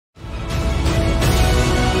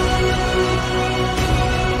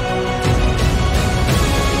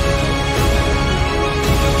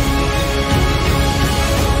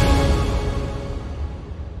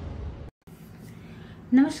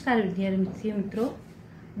નમસ્કાર વિદ્યાર્થી મિત્રો,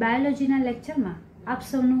 બાયોલોજીના લેક્ચરમાં આપ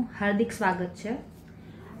સૌનું હાર્દિક સ્વાગત છે।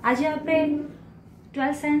 આજે આપણે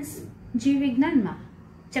 12 સાયન્સ જીવ વિજ્ઞાનમાં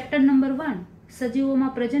ચેપ્ટર નંબર 1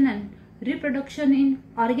 સજીવોમાં પ્રજનન રિપ્રોડક્શન ઇન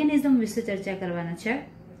ઓર્ગેનિઝમ વિશે ચર્ચા કરવાના છે।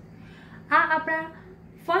 આ આપણા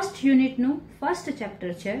ફર્સ્ટ યુનિટનું ફર્સ્ટ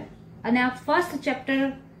ચેપ્ટર છે અને આ ફર્સ્ટ ચેપ્ટર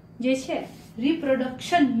જે છે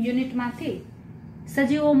રિપ્રોડક્શન યુનિટમાંથી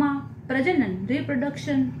સજીવોમાં પ્રજનન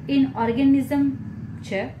રિપ્રોડક્શન ઇન ઓર્ગેનિઝમ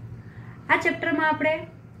છે। આ ચેપ્ટરમાં આપણે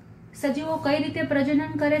સજીવો કઈ રીતે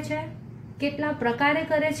પ્રજનન કરે છે, કેટલા પ્રકારે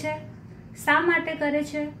કરે છે, શા માટે કરે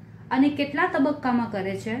છે અને કેટલા તબક્કામાં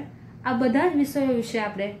કરે છે, આ બધા જ વિષયો વિશે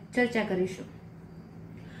આપણે ચર્ચા કરીશું।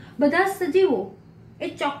 બધા સજીવો એ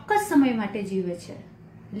ચોક્કસ સમય માટે જીવે છે,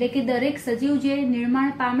 એટલે કે દરેક સજીવ જે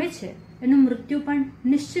નિર્માણ પામે છે એનું મૃત્યુ પણ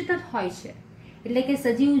નિશ્ચિત જ હોય છે। એટલે કે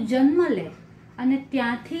સજીવ જન્મ લે અને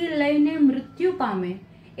ત્યાંથી લઈને મૃત્યુ પામે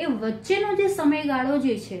એ વચ્ચેનો જે સમયગાળો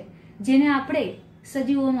જે છે જેને આપણે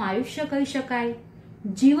સજીવોનું આયુષ્ય કહી શકાય,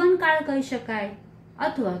 જીવનકાળ કહી શકાય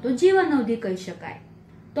અથવા તો જીવન અવધિ કહી શકાય।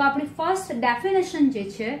 તો આપણી ફર્સ્ટ ડેફિનેશન જે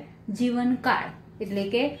છે જીવનકાળ એટલે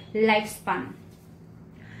કે લાઈફ સ્પાન।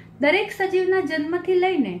 દરેક સજીવના જન્મથી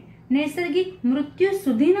લઈને નૈસર્ગિક મૃત્યુ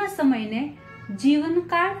સુધીના સમયને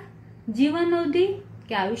જીવનકાળ, જીવન અવધિ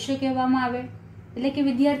કે આયુષ્ય કહેવામાં આવે। એટલે કે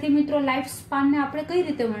વિદ્યાર્થી મિત્રો, લાઈફ સ્પાનને આપણે કઈ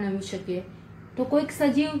રીતે વર્ણવી શકીએ? તો કોઈક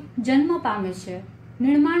સજીવ જન્મ પામે છે,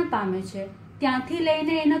 નિર્માણ પામે છે, ત્યાંથી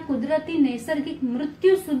લઈને એના કુદરતી નૈસર્ગિક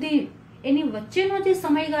મૃત્યુ સુધી એની વચ્ચેનો જે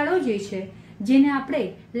સમયગાળો જે છે જેને આપણે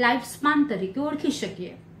લાઈફ સ્પાન તરીકે ઓળખી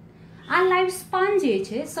શકીએ। આ લાઈફ સ્પાન જે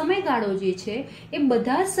છે, સમયગાળો જે છે એ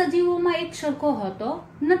બધા સજીવોમાં એક સરખો હોતો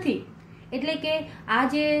નથી। એટલે કે આ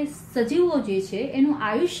જે સજીવો જે છે એનું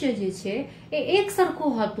આયુષ્ય જે છે એ એક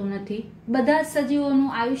સરખું હોતું નથી। બધા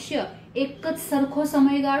સજીવોનું આયુષ્ય એક જ સરખો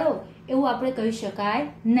સમયગાળો એવું આપણે કહી શકાય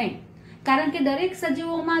નહીં, કારણ કે દરેક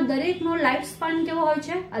સજીવોમાં દરેકનો લાઈફ સ્પાન કેવો હોય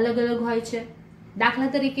છે, અલગ અલગ હોય છે। દાખલા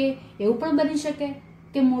તરીકે એવું પણ બની શકે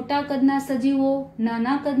કે મોટા કદના સજીવો,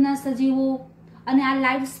 નાના કદના સજીવો અને આ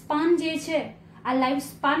લાઈફ સ્પાન જે છે, આ લાઈફ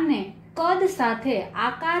સ્પાનને કદ સાથે,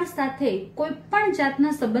 આકાર સાથે કોઈ પણ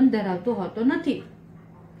જાતના સંબંધ ધરાવતો હોતો નથી।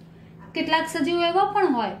 કેટલાક સજીવો એવા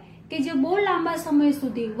પણ હોય કે જે બહુ લાંબા સમય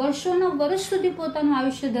સુધી, વર્ષોના વર્ષ સુધી પોતાનું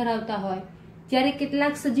આયુષ્ય ધરાવતા હોય, જ્યારે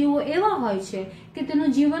કેટલાક સજીવો એવા હોય છે કે તેનો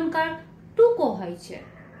જીવનકાળ ટૂંકો હોય છે।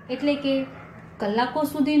 એટલે કે કલાકો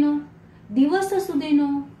સુધીનો, દિવસો સુધીનો,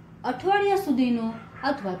 અઠવાડિયા સુધીનો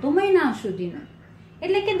અથવા તો મહિના સુધીનો।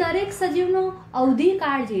 એટલે કે દરેક સજીવનો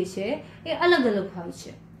અવધિકાળ જે છે એ અલગ અલગ હોય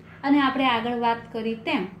છે। અને આપણે આગળ વાત કરી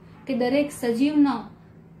તેમ કે દરેક સજીવનો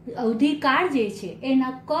અવધિકાળ જે છે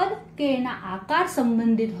એના કદ કે એના આકાર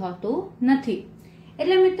સંબંધિત હોતું નથી।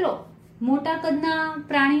 એટલે મિત્રો, મોટા કદના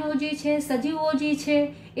પ્રાણીઓ જે છે, સજીવો જે છે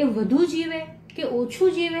એ વધુ જીવે કે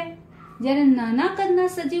ઓછું જીવે, જ્યારે નાના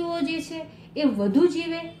કદના સજીવો જે છે એ વધુ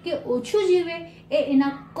જીવે કે ઓછું જીવે એ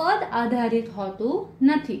એના કદ આધારિત હોતું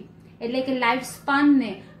નથી। એટલે કે લાઈફ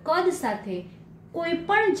સ્પાનને કદ સાથે કોઈ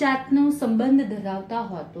પણ જાતનો સંબંધ ધરાવતા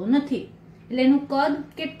હોતો નથી। એટલે એનું કદ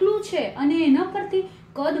કેટલું છે અને એના પરથી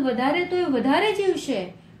કદ વધારે તો એ વધારે જીવશે,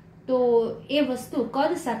 તો એ વસ્તુ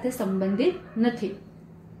કદ સાથે સંબંધિત નથી।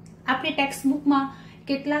 આપણી ટેક્સ્ટ બુકમાં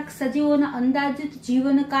કેટલાક સજીવોના અંદાજિત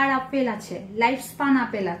જીવનકાળ આપેલા છે, લાઈફ સ્પાન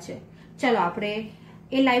આપેલા છે। ચલો આપણે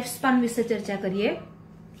એ લાઈફ સ્પાન વિશે ચર્ચા કરીએ।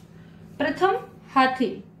 પ્રથમ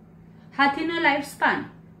હાથી। હાથીનો લાઈફ સ્પાન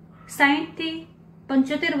 60 થી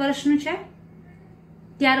 75 વર્ષનું છે।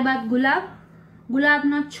 ત્યારબાદ ગુલાબ।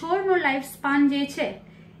 ગુલાબના છોડનો લાઈફ સ્પાન જે છે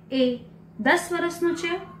એ 10 વર્ષનો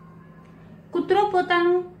છે। કૂતરો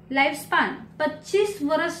પોતાનું લાઈફ સ્પાન 25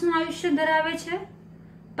 વર્ષનું આયુષ્ય ધરાવે છે।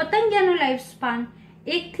 પતંગિયાનો લાઈફ સ્પાન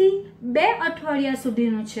 1 થી 2 અઠવાડિયા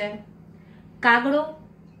સુધીનો છે। કાગડો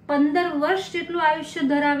 15 વર્ષ જેટલું આયુષ્ય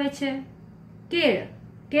ધરાવે છે।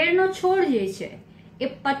 કેળનો છોડ જે છે એ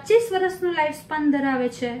 25 વર્ષનું લાઈફ સ્પાન ધરાવે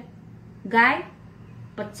છે। ગાય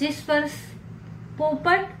 25 વર્ષ,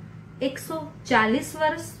 પોપટ 140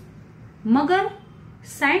 વર્ષ, મગર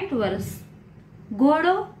 60 વર્ષ,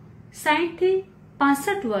 ઘોડો 60 થી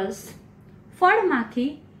 65 વર્ષ,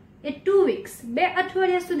 ફળમાંથી એ 2 વીક્સ 2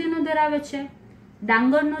 અઠવાડિયા સુધીનો ધરાવે છે।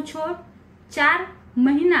 ડાંગરનો છોડ 4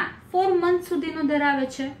 મહિના 4 મંથ સુધીનો ધરાવે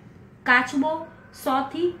છે। કાચબો 100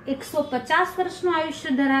 થી 150 વર્ષનું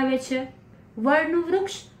આયુષ્ય ધરાવે છે। વડનું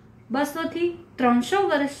વૃક્ષ 200 થી 300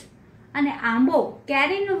 વર્ષ અને આંબો,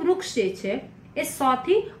 કેરીનું વૃક્ષ જે છે એ 100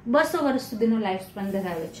 થી 200 વર્ષ સુધીનો લાઈફ સ્પાન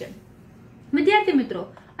ધરાવે છે। વિદ્યાર્થી મિત્રો,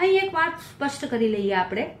 અહીં એક વાત સ્પષ્ટ કરી લઈએ।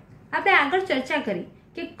 આપણે આગળ ચર્ચા કરી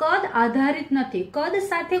કે કદ આધારિત નથી, કદ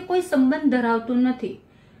સાથે કોઈ સંબંધ ધરાવતું નથી।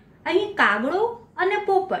 અહીં કાગડો અને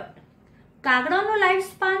પોપટ, કાગડાનો લાઈફ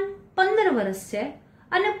સ્પાન 15 વર્ષ છે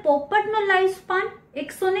અને પોપટનો લાઈફ સ્પાન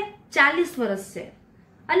 140 વર્ષ છે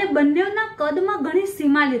અને બંનેના કદમાં ઘણી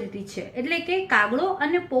સિમિલારિટી છે. એટલે કે કાગડો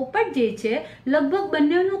અને પોપટ જે છે લગભગ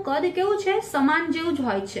બંનેનું કદ કેવું છે, સમાન જેવું જ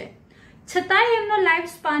હોય છે. છતાંય એમનો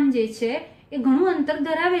લાઈફ સ્પાન જે છે એ ઘણું અંતર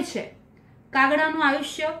ધરાવે છે. કાગડાનું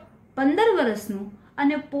આયુષ્ય 15 વર્ષનું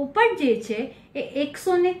અને પોપટ જે છે એ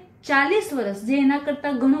 140 વર્ષ, જે એના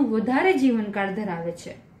કરતા ઘણું વધારે જીવનકાળ ધરાવે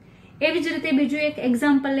છે. એવી જ રીતે બીજું એક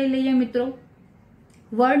એક્ઝામ્પલ લઈ લઈએ મિત્રો,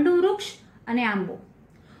 વડનું વૃક્ષ અને આંબો.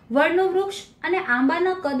 વડનું વૃક્ષ અને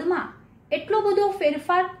આંબાના કદમાં એટલો બધો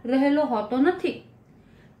ફેરફાર રહેલો હોતો નથી.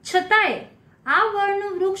 છતાંય આ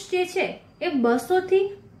વડનું વૃક્ષ જે છે એ 200 થી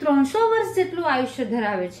 300 વર્ષ જેટલું આયુષ્ય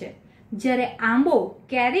ધરાવે છે, જ્યારે આંબો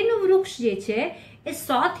કેરીનું વૃક્ષ જે છે એ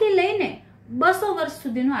 100 થી લઈને 200 વર્ષ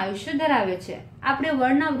સુધીનું આયુષ્ય ધરાવે છે. આપણે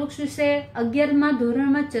વડના વૃક્ષ વિશે 11મા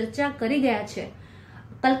ધોરણમાં ચર્ચા કરી ગયા છે.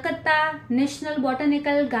 કલકત્તા નેશનલ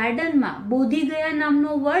બોટાનિકલ ગાર્ડનમાં બોધિગયા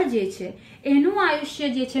નામનો વડ જે છે એનું આયુષ્ય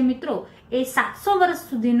જે છે મિત્રો એ 700 વર્ષ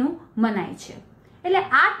સુધીનું મનાય છે. એટલે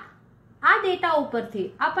આ ડેટા ઉપરથી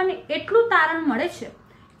આપણને એટલું તારણ મળે છે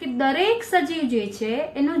કે દરેક સજીવ જે છે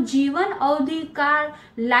એનો જીવન અવધિકાળ,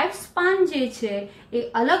 લાઈફ સ્પાન જે છે એ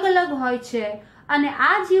અલગ અલગ હોય છે અને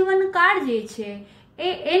આ જીવનકાળ જે છે એ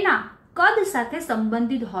એના કદ સાથે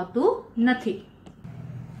સંબંધિત હોતું નથી.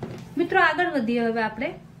 મિત્રો આગળ વધીએ હવે આપણે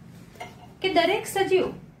કે દરેક સજીવ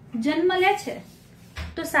જન્મ લે છે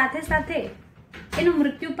તો સાથે સાથે એનું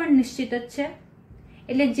મૃત્યુ પણ નિશ્ચિત જ છે.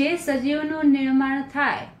 એટલે જે સજીવનું નિર્માણ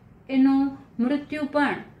થાય એનું મૃત્યુ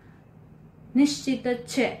પણ નિશ્ચિત જ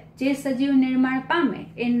છે. જે સજીવ નિર્માણ પામે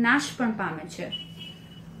એ નાશ પણ પામે છે.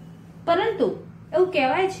 પરંતુ એવું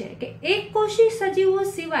કહેવાય છે કે એક કોષી સજીવો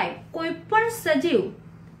સિવાય કોઈ પણ સજીવ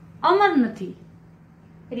અમર નથી.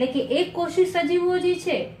 એટલે કે એક કોષી સજીવો જે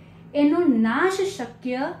છે એનો નાશ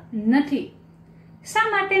શક્ય નથી.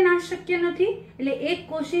 શા માટે નાશ શક્ય નથી? એટલે એક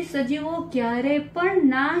કોષી સજીવો ક્યારે પણ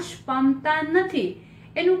નાશ પામતા નથી.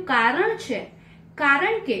 એનું કારણ છે,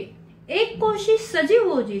 કારણ કે એક કોષી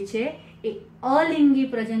સજીવો જે છે એ અલિંગી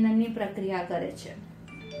પ્રજનનની પ્રક્રિયા કરે છે.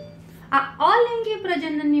 આ અલિંગી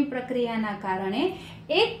પ્રજનનની પ્રક્રિયાના કારણે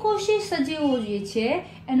એક કોષી સજીવો જે છે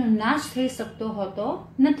એનો નાશ થઈ શકતો હોતો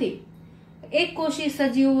નથી. એક કોષી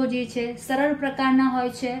સજીવો જે છે સરળ પ્રકારના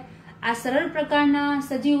હોય છે. આ સરળ પ્રકારના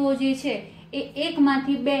સજીવો જે છે એ 1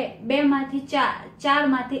 માંથી 2, 2 માંથી 4, 4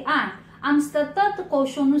 માંથી 8 આમ સતત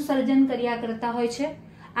કોષોનું સર્જન કર્યા કરતા હોય છે.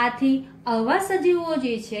 આથી આવા સજીવો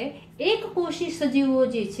જે છે એક કોષી સજીવો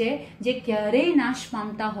જે છે જે ક્યારેય નાશ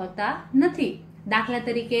પામતા હોતા નથી. દાખલા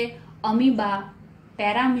તરીકે અમીબા,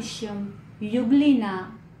 પેરામિશિયમ, યુગ્લિના,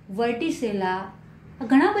 વર્ટિસેલા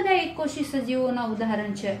ઘણા બધા એક કોષી સજીવોના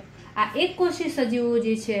ઉદાહરણ છે. આ એક કોષી સજીવો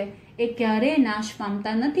જે છે એ ક્યારેય નાશ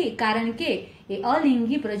પામતા નથી, કારણ કે એ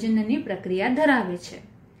અલિંગી પ્રજનનની પ્રક્રિયા ધરાવે છે.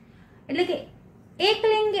 એટલે કે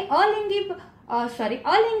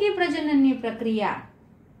અલિંગી પ્રજનનની પ્રક્રિયા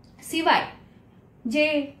સિવાય જે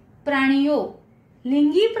પ્રાણીઓ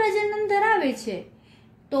લિંગી પ્રજનન ધરાવે છે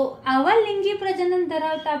તો આવા લિંગી પ્રજનન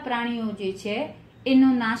ધરાવતા પ્રાણીઓ જે છે એનો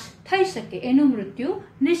નાશ થઈ શકે, એનું મૃત્યુ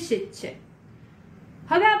નિશ્ચિત છે.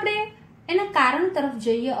 હવે આપણે એના કારણ તરફ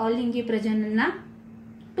જઈએ અલિંગી પ્રજનનના.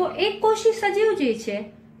 તો એક કોષી સજીવ જે છે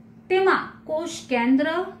તેમાં કોષ કેન્દ્ર,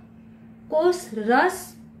 કોષ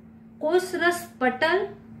રસ પટલ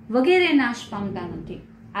વગેરે નાશ પામતા નથી.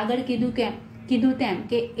 આગળ કીધું તેમ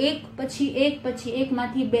કે એક પછી એક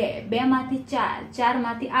માંથી 2, 2 માંથી 4, 4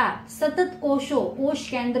 માંથી 8 સતત કોષો, કોષ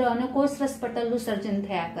કેન્દ્ર અને કોષ રસ પટલનું સર્જન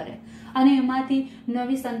થયા કરે અને એમાંથી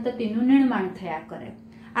નવી સંતતિનું નિર્માણ થયા કરે.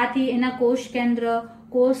 આથી એના કોષ કેન્દ્ર,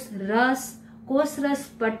 કોષ રસ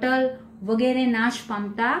પટલ વગેરે નાશ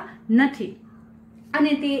પામતા નથી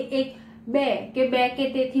અને તે 2 કે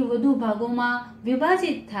તેથી વધુ ભાગોમાં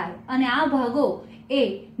વિભાજિત થાય અને આ ભાગો એ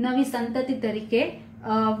નવી સંતતિ તરીકે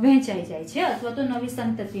વહેંચાઈ જાય છે અથવા તો નવી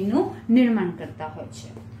સંતતિનું નિર્માણ કરતા હોય છે.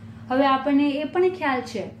 હવે આપણને એ પણ ખ્યાલ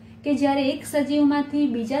છે કે જ્યારે એક સજીવમાંથી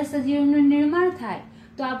બીજા સજીવનું નિર્માણ થાય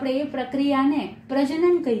તો આપણે એ પ્રક્રિયાને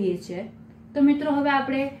પ્રજનન કહીએ છીએ. તો મિત્રો હવે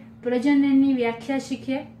આપણે પ્રજનનની વ્યાખ્યા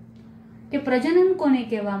શીખીએ કે પ્રજનન કોને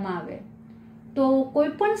કહેવામાં આવે. તો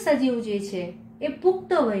કોઈ પણ સજીવ જે છે એ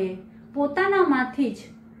પુખ્ત વયે પોતાનામાંથી જ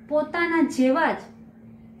પોતાના જેવા જ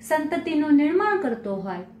સંતતિનું નિર્માણ કરતો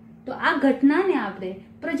હોય તો આ ઘટનાને આપણે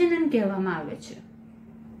પ્રજનન કહેવામાં આવે છે.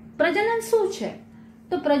 પ્રજનન શું છે?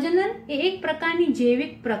 તો પ્રજનન એ એક પ્રકારની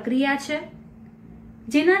જૈવિક પ્રક્રિયા છે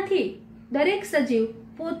જેનાથી દરેક સજીવ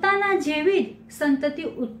પોતાના જેવી જ સંતતિ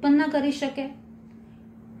ઉત્પન્ન કરી શકે.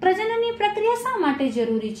 પ્રજનનની પ્રક્રિયા શા માટે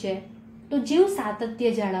જરૂરી છે? તો જીવ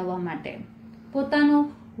સાતત્ય જાળવવા માટે, પોતાનો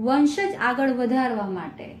વંશજ આગળ વધારવા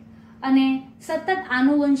માટે અને સતત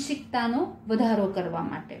આનુવંશિકતાનો વધારો કરવા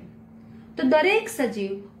માટે. તો તો દરેક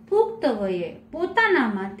સજીવ પુખ્ત વયે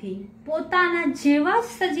પોતાનામાંથી પોતાના જેવા જ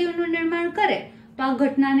સજીવનું નિર્માણ કરે તો આ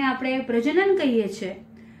ઘટનાને આપણે પ્રજનન કહીએ છીએ.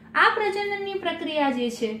 આ પ્રજનનની પ્રક્રિયા જે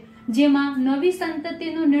છે જેમાં નવી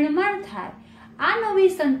સંતતિનું નિર્માણ થાય, આ નવી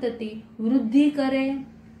સંતતિ વૃદ્ધિ કરે,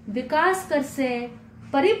 વિકાસ કરશે,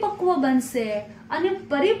 પરિપક્વ બનશે અને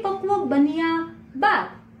પરિપક્વ બન્યા બાદ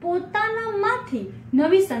પોતાનામાંથી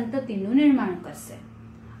નવી સંતતિનું નિર્માણ કરશે.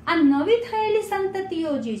 આ નવી થયેલી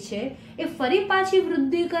સંતતિઓ જે છે એ ફરી પાછી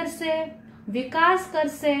વૃદ્ધિ કરશે, વિકાસ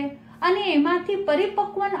કરશે અને એમાંથી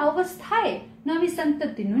પરિપક્વ અવસ્થાએ નવી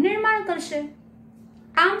સંતતિનું નિર્માણ કરશે.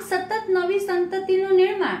 આમ સતત નવી સંતતિનું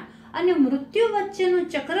નિર્માણ અને મૃત્યુ વચ્ચેનું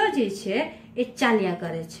ચક્ર જે છે એ ચાલ્યા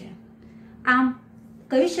કરે છે. આમ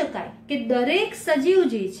કહી શકાય કે દરેક સજીવ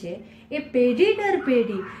જે છે એ પેઢી દર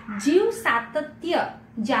પેઢી જીવ સાતત્ય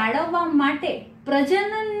જાળવવા માટે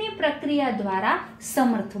પ્રજનનની પ્રક્રિયા દ્વારા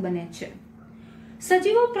સમર્થ બને છે.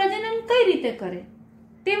 સજીવો પ્રજનન કઈ રીતે કરે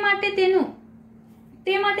તે માટે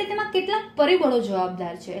તેમાં કેટલાક પરિબળો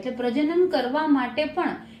જવાબદાર છે. એટલે પ્રજનન કરવા માટે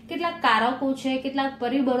પણ કેટલાક કારકો છે, કેટલાક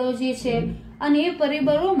પરિબળો જે છે અને એ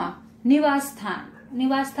પરિબળોમાં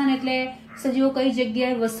નિવાસસ્થાન એટલે સજીવો કઈ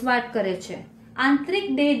જગ્યાએ વસવાટ કરે છે, આંતરિક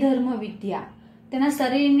દેહધર્મ વિદ્યા, તેના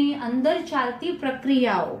શરીરની અંદર ચાલતી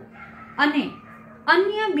પ્રક્રિયાઓ અને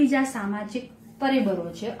અન્ય બીજા સામાજિક પરિબળો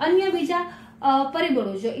છે.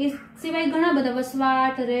 એ સિવાય ઘણા બધા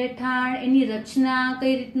વસવાટ, રહેઠાણ, એની રચના,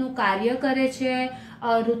 કઈ રીતનું કાર્ય કરે છે,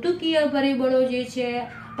 ઋતુકીય પરિબળો જે છે,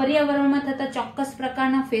 પર્યાવરણમાં થતા ચોક્કસ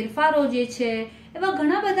પ્રકારના ફેરફારો જે છે, એવા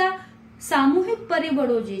ઘણા બધા સામૂહિક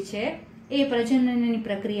પરિબળો જે છે એ પ્રજનનની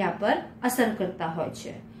પ્રક્રિયા પર અસર કરતા હોય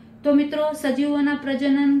છે. તો મિત્રો, સજીવોના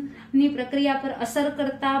પ્રજનનની પ્રક્રિયા પર અસર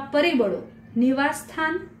કરતા પરિબળો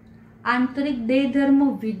નિવાસસ્થાન, આંતરિક દેહધર્મ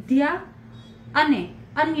વિદ્યા અને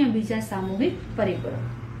અન્ય બીજા સામૂહિક પરિબળો.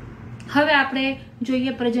 હવે આપણે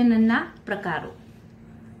જોઈએ પ્રજનનના પ્રકારો.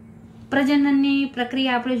 પ્રજનનની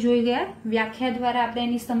પ્રક્રિયા આપણે જોઈ ગયા, વ્યાખ્યા દ્વારા આપણે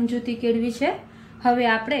એની સમજૂતી કેળવી છે. હવે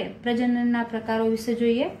આપણે પ્રજનનના પ્રકારો વિશે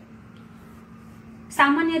જોઈએ.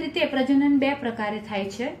 સામાન્ય રીતે પ્રજનન બે પ્રકારે થાય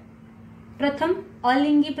છે. પ્રથમ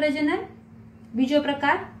અલિંગી પ્રજનન, બીજો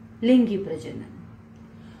પ્રકાર લિંગી પ્રજનન.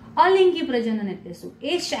 અલિંગી પ્રજનન એટલે શું?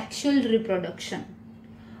 એ સેક્સ્યુઅલ રિપ્રોડક્શન.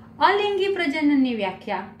 અલિંગી પ્રજનનની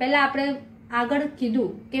વ્યાખ્યા પહેલા આપણે આગળ કીધું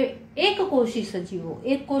કે એક કોષી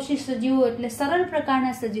સજીવો એટલે સરળ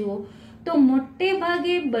પ્રકારના સજીવો. તો મોટે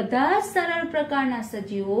ભાગે બધા સરળ પ્રકારના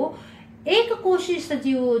સજીવો, એક કોષી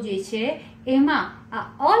સજીવો જે છે એમાં આ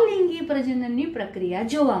અલિંગી પ્રજનનની પ્રક્રિયા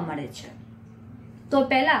જોવા મળે છે. તો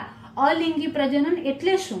પહેલા અલિંગી પ્રજનન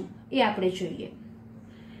એટલે શું એ આપણે જોઈએ.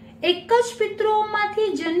 એક જ પિતૃઓમાંથી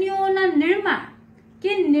જન્યુઓના નિર્માણ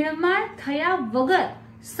કે નિર્માણ થયા વગર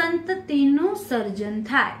સંતતિનું સર્જન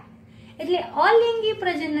થાય. એટલે અલિંગી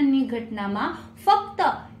પ્રજનનની ઘટનામાં ફક્ત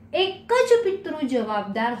એક જ પિતૃ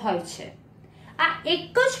જવાબદાર હોય છે. આ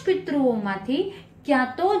એક જ પિતૃઓમાંથી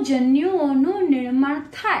ક્યાં તો જન્યુઓનું નિર્માણ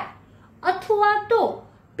થાય અથવા તો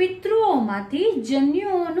પિતૃઓમાંથી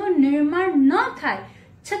જન્યુઓનું નિર્માણ ન થાય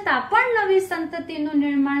છતાં પણ નવી સંતતિનું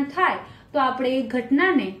નિર્માણ થાય તો આપણે એ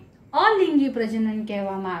ઘટનાને અલિંગી પ્રજનન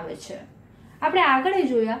કહેવામાં આવે છે. આપણે આગળ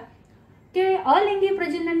જોયા કે અલિંગી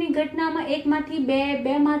પ્રજનનની ઘટનામાં 1 માંથી 2,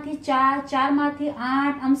 2 માંથી 4, 4 માંથી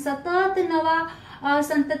 8 આમ સતત નવા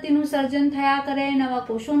સંતતિનું સર્જન થયા કરે, નવા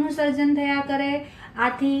કોષોનું સર્જન થયા કરે.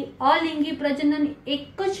 આથી અલિંગી પ્રજનન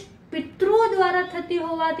એક જ પિતૃઓ દ્વારા થતી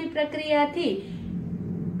હોવાથી પ્રક્રિયાથી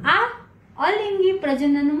આ અલિંગી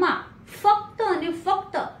પ્રજનનમાં ફક્ત અને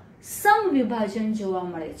ફક્ત સમવિભાજન જોવા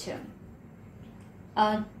મળે છે.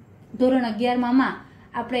 ધોરણ 11માં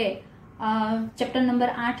આપણે ચેપ્ટર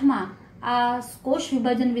નંબર 8માં આ કોષ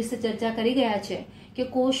વિભાજન વિશે ચર્ચા કરી ગયા છે કે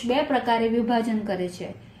કોષ બે પ્રકારે વિભાજન કરે છે.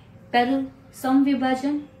 પહેલું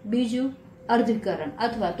સમવિભાજન, બીજું અર્ધીકરણ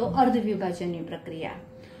અથવા તો અર્ધ વિભાજનની પ્રક્રિયા.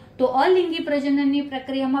 તો અલિંગી પ્રજનનની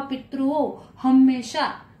પ્રક્રિયામાં પિતૃઓ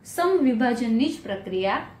હંમેશા સમવિભાજનની જ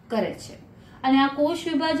પ્રક્રિયા કરે છે. અને આ કોષ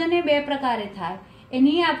વિભાજન એ બે પ્રકારે થાય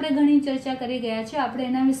એની આપણે ઘણી ચર્ચા કરી ગયા છે, આપણે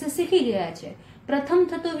એના વિશે શીખી ગયા છે. પ્રથમ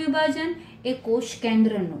થતું વિભાજન એ કોષ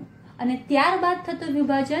કેન્દ્રનું અને ત્યારબાદ થતું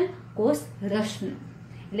વિભાજન કોષ રસનું.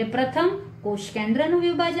 એટલે પ્રથમ કોષ કેન્દ્રનું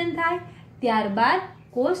વિભાજન થાય, ત્યારબાદ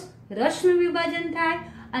કોષ રસનું વિભાજન થાય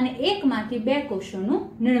અને એકમાંથી બે કોષોનું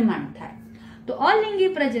નિર્માણ થાય. તો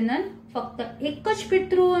અલિંગી પ્રજનન ફક્ત એક જ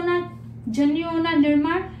પિતૃઓના જન્યુઓના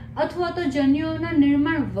નિર્માણ અથવા તો જન્યુઓના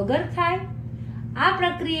નિર્માણ વગર થાય. આ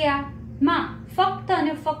પ્રક્રિયામાં ફક્ત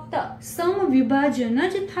અને ફક્ત સમવિભાજન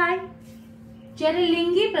જ થાય. જ્યારે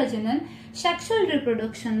લિંગી પ્રજનન સેક્સ્યુઅલ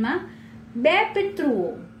રિપ્રોડક્શનમાં બે પિતૃઓ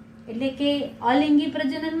એટલે કે અલિંગી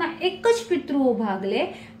પ્રજનનમાં એક જ પિતૃઓ ભાગ લે,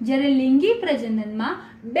 જ્યારે લિંગી પ્રજનનમાં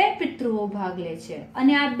 2 પિતૃઓ ભાગ લે છે.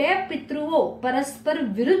 અને આ 2 પિતૃઓ પરસ્પર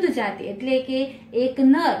વિરુદ્ધ જાતિ, એટલે કે એક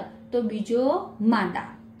નર તો બીજો માદા.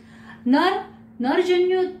 નર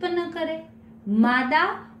નરજન્યુ ઉત્પન્ન કરે, માદા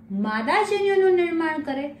માદાજન્યુનું નિર્માણ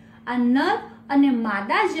કરે. આ નર અને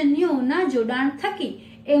માદાજન્યુઓના જોડાણ થકી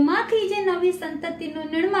એમાંથી જે નવી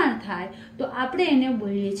સંતતિનું નિર્માણ થાય તો આપણે એને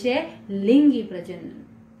બોલીએ છીએ લિંગી પ્રજનન.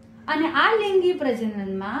 અને આ લિંગી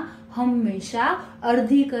પ્રજનનમાં હંમેશા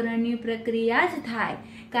અર્ધીકરણની પ્રક્રિયા જ થાય,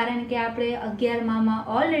 કારણ કે આપણે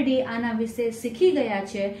 11માં ઓલરેડી આના વિશે શીખી ગયા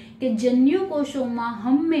છે કે જન્યુ કોષોમાં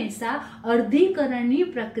હંમેશા અર્ધીકરણની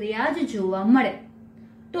પ્રક્રિયા જ જોવા મળે.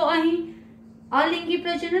 તો અહીં અલિંગી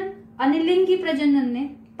પ્રજનન અને લિંગી પ્રજનનને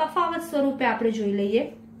તફાવત સ્વરૂપે આપણે જોઈ લઈએ.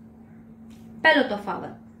 પહેલો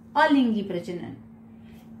તફાવત, અલિંગી પ્રજનન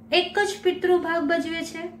એક જ પિતૃભાગ ભજવે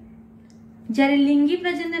છે, જ્યારે લિંગી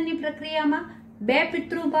પ્રજનનની પ્રક્રિયામાં 2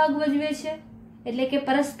 પિતૃભાગ ભજવે છે, એટલે કે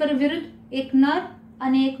પરસ્પર વિરુદ્ધ એક નર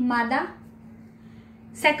અને એક માદા.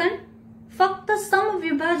 સેકન્ડ, ફક્ત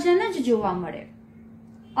સમવિભાજન જ જોવા મળે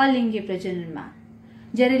અલિંગી પ્રજનનમાં,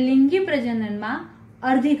 જ્યારે લિંગી પ્રજનનમાં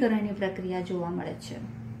અર્ધીકરણની પ્રક્રિયા જોવા મળે છે.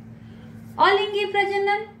 અલિંગી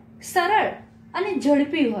પ્રજનન સરળ અને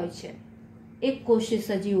ઝડપી હોય છે. એક કોષી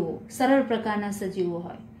સજીવો સરળ પ્રકારના સજીવો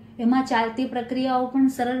હોય, એમાં ચાલતી પ્રક્રિયાઓ પણ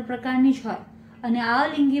સરળ પ્રકારની જ હોય. અને આ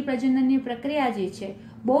અલિંગી પ્રજનનની પ્રક્રિયા જે છે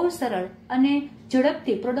બહુ સરળ અને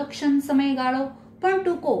ઝડપથી, પ્રોડક્શન સમયગાળો પણ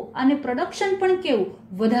ટૂંકો અને પ્રોડક્શન પણ કેવું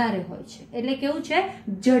વધારે હોય છે, એટલે કેવું છે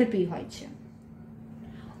ઝડપી હોય છે.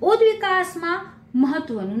 ઉદ્વિકાસમાં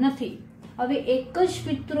મહત્વનું નથી. હવે એક જ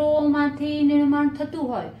પિતૃઓમાંથી નિર્માણ થતું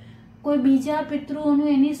હોય, કોઈ બીજા પિતૃઓનું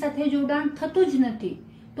એની સાથે જોડાણ થતું જ નથી,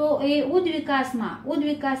 તો એ ઉદ્વિકાસમાં,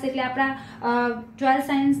 ઉદ્વિકાસ એટલે આપણા 12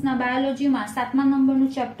 સાયન્સના બાયોલોજીમાં 7મા નંબરનું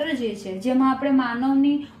ચેપ્ટર જે છે, જેમાં આપણે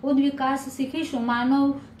માનવની ઉદ્વિકાસ શીખીશું.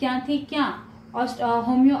 માનવ ક્યાંથી ક્યાં,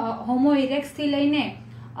 હોમો ઇરેક્સ થી લઈને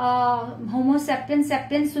હોમો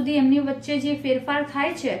સેપિયન્સ સુધી એમની વચ્ચે જે ફેરફાર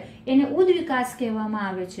થાય છે એને ઉદ્વિકાસ કહેવામાં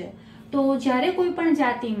આવે છે. તો જ્યારે કોઈ પણ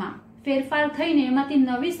જાતિમાં ફેરફાર થઈને એમાંથી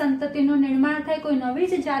નવી સંતતિનું નિર્માણ થાય, કોઈ નવી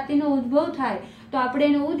જ જાતિનો ઉદ્ભવ થાય તો આપણે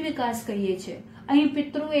એને ઉદ્વિકાસ કહીએ છીએ. અહીં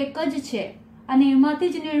પિતૃ એક જ છે અને એમાંથી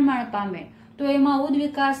જ નિર્માણ પામે, તો એમાં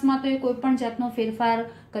ઉદ્વિકાસમાં તો એ કોઈ પણ જાતનો ફેરફાર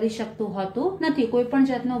કરી શકતું હોતું નથી, કોઈ પણ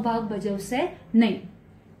જાતનો ભાગ ભજવશે નહીં.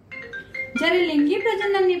 જ્યારે લિંગી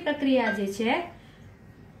પ્રજનનની પ્રક્રિયા જે છે,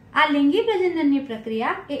 આ લિંગી પ્રજનનની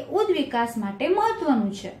પ્રક્રિયા એ ઉદ્વિકાસ માટે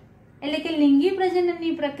મહત્વનું છે. એટલે કે લિંગી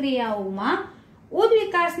પ્રજનનની પ્રક્રિયાઓમાં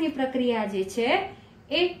ઉદ્વિકાસની પ્રક્રિયા જે છે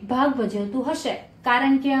એ ભાગ ભજવતું હશે,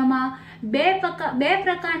 કારણ કે આમાં 2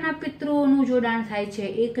 પ્રકારના પિતૃઓનું જોડાણ થાય છે,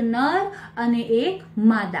 એક નર અને એક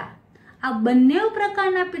માદા. આ બંને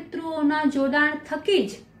પ્રકારના પિતૃઓના જોડાણ થકી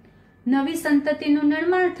જ નવી સંતતિનું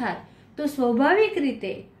નિર્માણ થાય, તો સ્વાભાવિક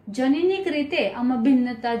રીતે, જનીનિક રીતે આમાં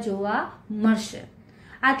ભિન્નતા જોવા મળશે.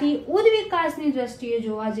 આથી ઉદ્વિકાસની દ્રષ્ટિએ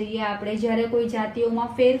જોવા જઈએ આપણે, જ્યારે કોઈ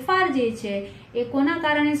જાતિઓમાં ફેરફાર જે છે એ કોના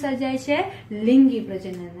કારણે સર્જાય છે? લિંગી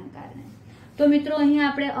પ્રજનનના કારણે. તો મિત્રો અહીં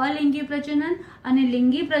આપણે અલિંગી પ્રજનન અને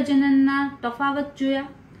લિંગી પ્રજનનના તફાવત જોયા,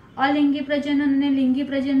 અલિંગી પ્રજનન અને લિંગી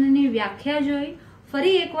પ્રજનનની વ્યાખ્યા જોઈ.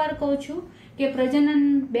 ફરી એકવાર કહું છું કે પ્રજનન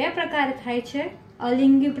 2 પ્રકાર થાય છે,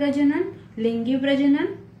 અલિંગી પ્રજનન, લિંગી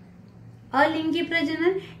પ્રજનન. અલિંગી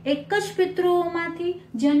પ્રજનન એક જ પિતૃઓમાંથી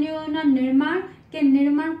જન્યુઓના નિર્માણ કે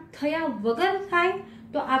નિર્માણ થયા વગર થાય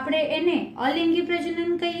તો આપણે એને અલિંગી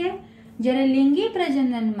પ્રજનન કહીએ, જ્યારે લિંગી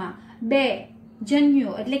પ્રજનનમાં 2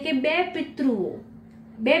 જન્યુઓ એટલે કે 2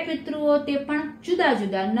 પિતૃઓ તે પણ જુદા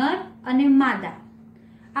જુદા, નર અને માદા,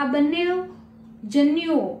 આ બંને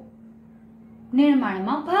જન્યુઓ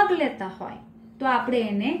નિર્માણમાં ભાગ લેતા હોય તો આપણે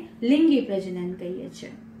એને લિંગી પ્રજનન કહીએ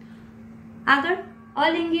છીએ. આગળ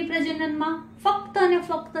અલિંગી પ્રજનનમાં ફક્ત અને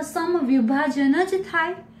ફક્ત સમવિભાજન જ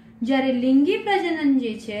થાય, જ્યારે લિંગી પ્રજનન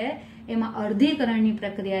જે છે એમાં અર્ધીકરણની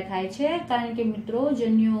પ્રક્રિયા થાય છે, કારણ કે મિત્રો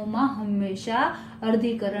જન્યુઓમાં હંમેશા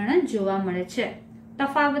અર્ધીકરણ જ જોવા મળે છે.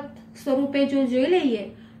 તફાવત સ્વરૂપે જો જોઈ લઈએ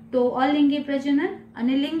તો અલિંગી પ્રજનન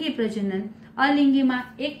અને લિંગી પ્રજનન, અલિંગીમાં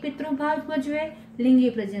 1 પિતૃભાગ ભજવે,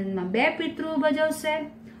 લિંગી પ્રજનનમાં 2 પિતૃ ભજવશે.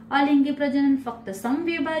 અલિંગી પ્રજનન ફક્ત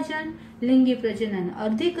સમવિભાજન, લિંગી પ્રજનન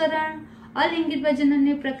અર્ધીકરણ. અલિંગી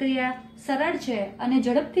પ્રજનનની પ્રક્રિયા સરળ છે અને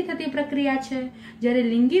ઝડપથી થતી પ્રક્રિયા છે, જ્યારે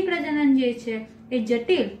લિંગી પ્રજનન જે છે એ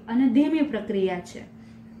જટિલ અને ધીમી પ્રક્રિયા છે.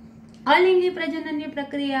 અલિંગી પ્રજનનની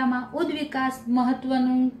પ્રક્રિયામાં ઉદ્વિકાસ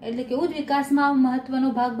મહત્વનું, એટલે કે ઉદ્વિકાસમાં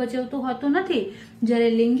મહત્વનો ભાગ ભજવતું હોતું નથી, જ્યારે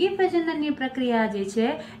લિંગી પ્રજનનની પ્રક્રિયા જે છે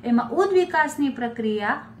એમાં ઉદ્વિકાસની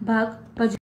પ્રક્રિયા ભાગ ભજવે.